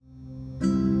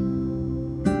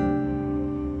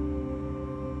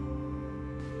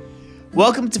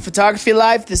Welcome to Photography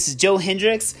Life. This is Joe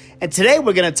Hendricks, and today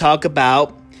we're going to talk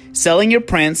about selling your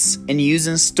prints and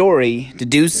using story to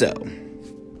do so.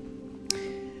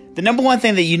 The number one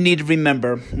thing that you need to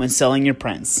remember when selling your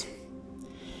prints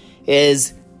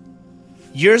is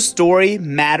your story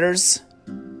matters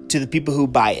to the people who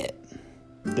buy it,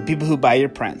 the people who buy your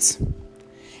prints.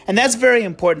 And that's very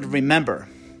important to remember,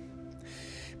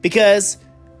 because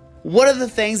one of the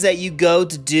things that you go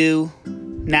to do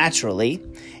naturally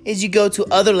is you go to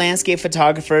other landscape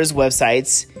photographers'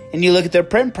 websites and you look at their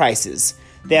print prices.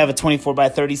 They have a 24 by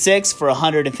 36 for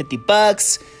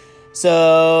 $150.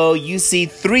 So you see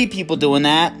three people doing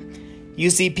that. You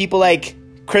see people like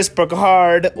Chris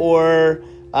Burkhardt or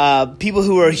people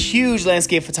who are huge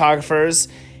landscape photographers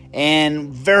and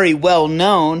very well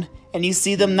known, and you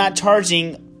see them not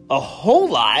charging a whole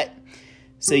lot.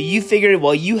 So you figure,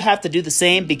 well, you have to do the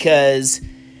same because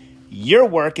your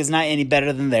work is not any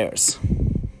better than theirs.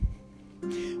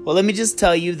 Well, let me just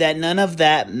tell you that none of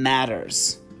that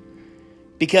matters,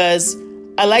 because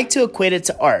I like to equate it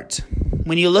to art.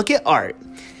 When you look at art,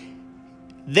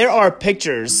 there are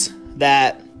pictures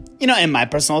that, in my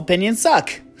personal opinion,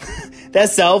 suck, that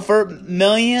sell for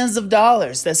millions of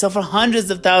dollars, that sell for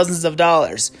hundreds of thousands of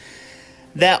dollars,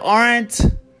 that aren't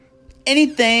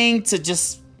anything to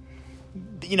just,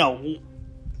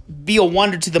 be a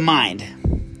wonder to the mind.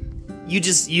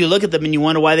 You look at them and you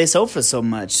wonder why they sell for so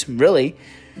much, really.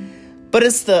 But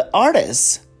it's the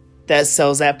artist that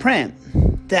sells that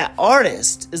print. That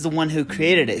artist is the one who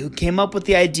created it, who came up with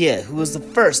the idea, who was the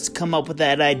first to come up with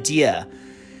that idea.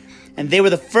 And they were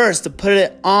the first to put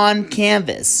it on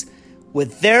canvas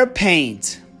with their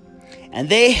paint. And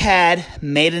they had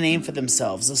made a name for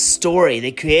themselves, a story.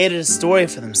 They created a story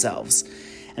for themselves.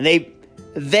 And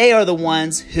they are the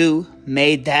ones who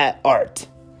made that art.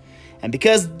 And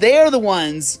because they're the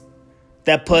ones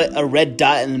that put a red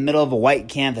dot in the middle of a white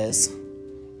canvas,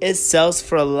 it sells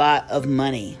for a lot of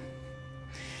money.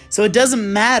 So it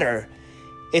doesn't matter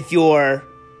if you're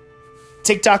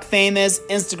TikTok famous,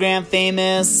 Instagram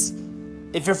famous,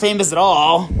 if you're famous at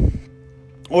all,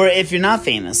 or if you're not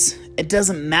famous. It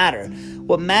doesn't matter.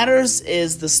 What matters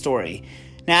is the story.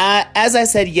 Now, as I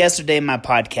said yesterday in my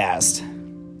podcast,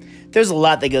 there's a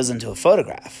lot that goes into a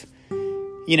photograph.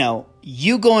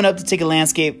 You going up to take a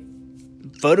landscape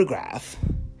photograph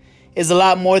is a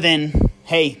lot more than,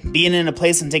 hey, being in a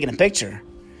place and taking a picture.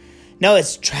 No,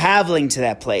 it's traveling to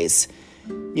that place.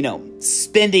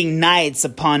 Spending nights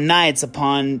upon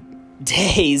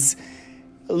days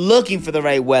looking for the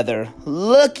right weather,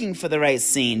 looking for the right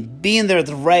scene, being there at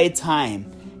the right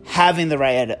time, having the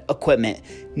right equipment,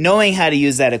 knowing how to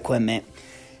use that equipment,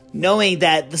 knowing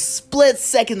that the split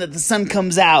second that the sun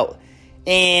comes out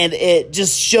and it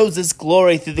just shows its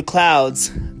glory through the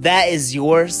clouds, that is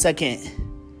your second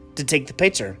to take the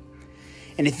picture.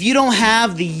 And if you don't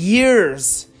have the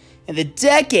years and the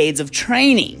decades of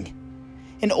training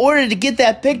in order to get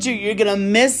that picture, you're going to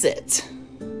miss it.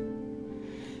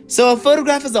 So a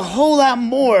photograph is a whole lot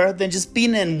more than just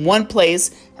being in one place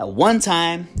at one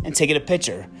time and taking a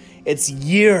picture. It's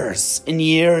years and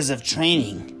years of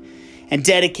training and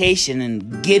dedication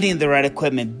and getting the right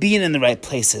equipment, being in the right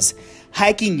places,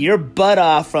 hiking your butt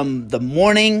off from the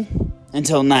morning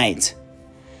until night.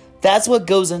 That's what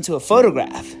goes into a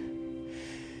photograph.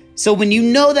 So when you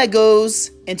know that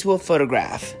goes into a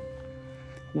photograph,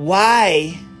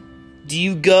 why do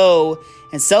you go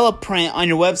and sell a print on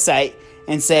your website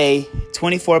and say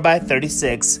 24 by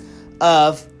 36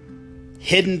 of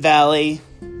Hidden Valley,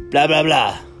 blah, blah,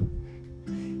 blah,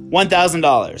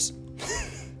 $1,000?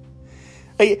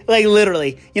 Like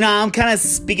literally, I'm kind of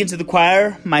speaking to the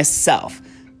choir myself,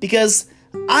 because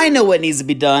I know what needs to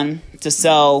be done to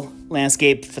sell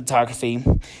landscape photography.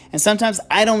 And sometimes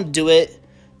I don't do it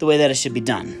the way that it should be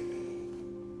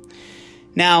done.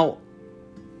 Now,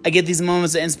 I get these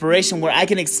moments of inspiration where I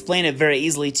can explain it very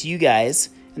easily to you guys.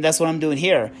 And that's what I'm doing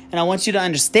here. And I want you to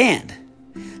understand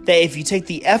that if you take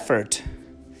the effort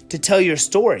to tell your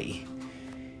story,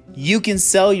 you can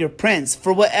sell your prints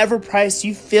for whatever price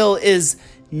you feel is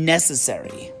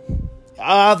necessary.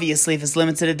 Obviously, if it's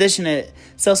limited edition, it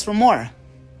sells for more.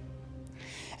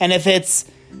 And if it's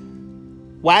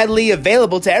widely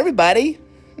available to everybody,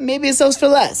 maybe it sells for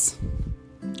less.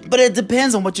 But it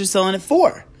depends on what you're selling it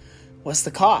for. What's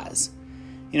the cause?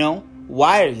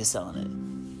 Why are you selling it?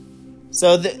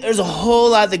 So there's a whole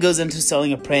lot that goes into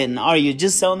selling a print. And are you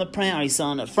just selling the print? Are you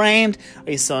selling it framed?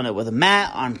 Are you selling it with a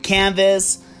mat on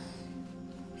canvas?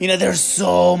 There's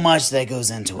so much that goes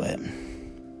into it.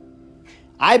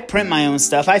 I print my own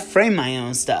stuff. I frame my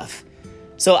own stuff.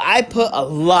 So I put a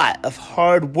lot of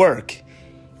hard work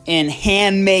and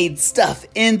handmade stuff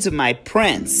into my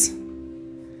prints.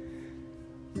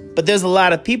 But there's a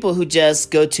lot of people who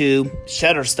just go to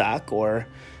Shutterstock or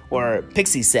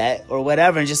Pixieset or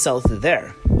whatever and just sell it through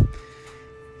there.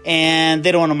 And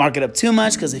they don't want to mark it up too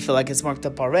much because they feel like it's marked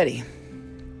up already.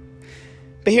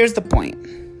 But here's the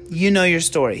point. You know your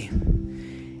story.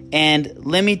 And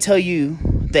let me tell you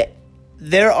that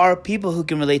there are people who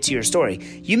can relate to your story.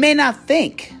 You may not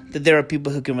think that there are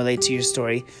people who can relate to your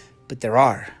story, but there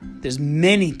are. There's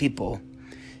many people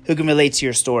who can relate to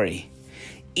your story.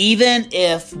 Even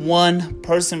if one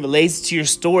person relates to your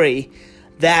story,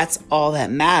 that's all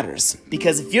that matters.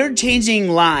 Because if you're changing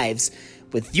lives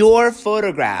with your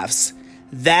photographs,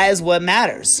 that is what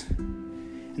matters.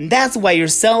 And that's why you're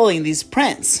selling these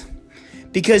prints.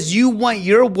 Because you want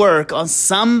your work on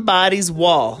somebody's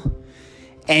wall.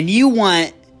 And you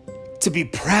want to be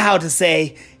proud to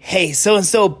say, hey,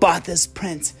 so-and-so bought this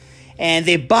print. And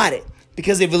they bought it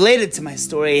because they related to my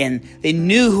story and they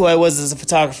knew who I was as a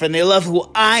photographer and they love who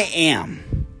I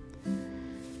am.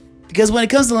 Because when it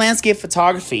comes to landscape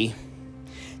photography,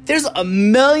 there's a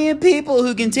million people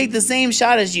who can take the same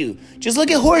shot as you. Just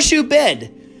look at Horseshoe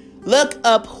Bend. Look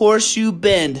up Horseshoe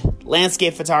Bend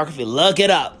landscape photography. Look it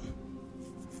up.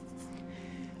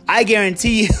 I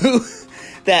guarantee you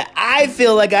that I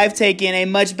feel like I've taken a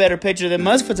much better picture than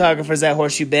most photographers at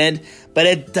Horseshoe Bend, but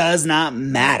it does not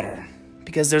matter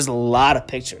because there's a lot of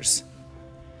pictures.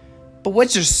 But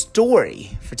what's your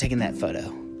story for taking that photo?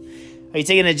 Are you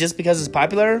taking it just because it's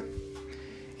popular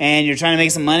and you're trying to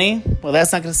make some money? Well,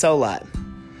 that's not going to sell a lot.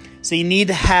 So you need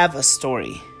to have a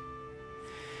story.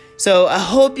 So I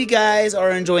hope you guys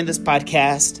are enjoying this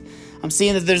podcast. I'm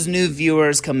seeing that there's new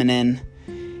viewers coming in.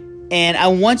 And I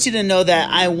want you to know that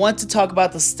I want to talk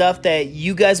about the stuff that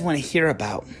you guys want to hear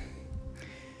about.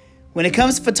 When it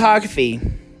comes to photography,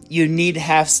 you need to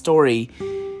have story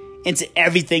into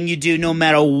everything you do, no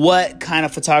matter what kind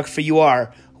of photographer you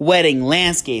are. Wedding,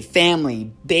 landscape,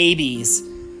 family, babies,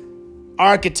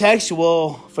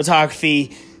 architectural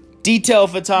photography, detail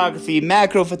photography,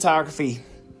 macro photography,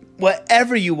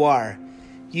 whatever you are,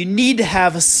 you need to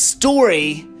have a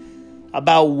story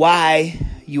about why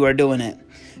you are doing it.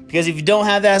 Because if you don't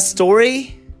have that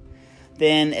story,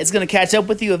 then it's going to catch up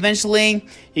with you eventually.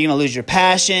 You're going to lose your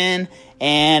passion,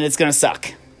 and it's going to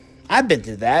suck. I've been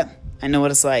through that. I know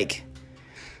what it's like.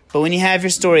 But when you have your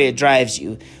story, it drives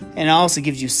you. And it also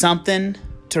gives you something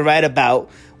to write about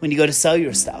when you go to sell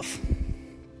your stuff.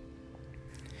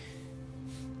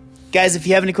 Guys, if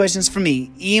you have any questions for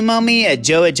me, email me at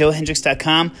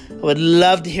joe@joehendricks.com. I would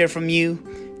love to hear from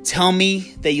you. Tell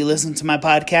me that you listen to my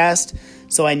podcast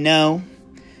so I know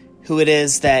who it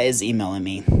is that is emailing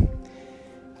me.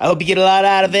 I hope you get a lot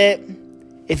out of it.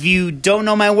 If you don't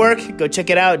know my work, go check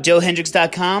it out,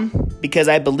 joehendricks.com, because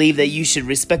I believe that you should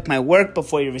respect my work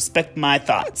before you respect my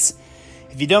thoughts.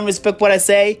 If you don't respect what I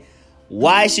say,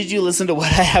 why should you listen to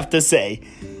what I have to say?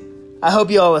 I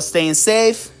hope you all are staying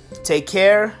safe, take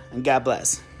care, and God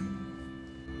bless.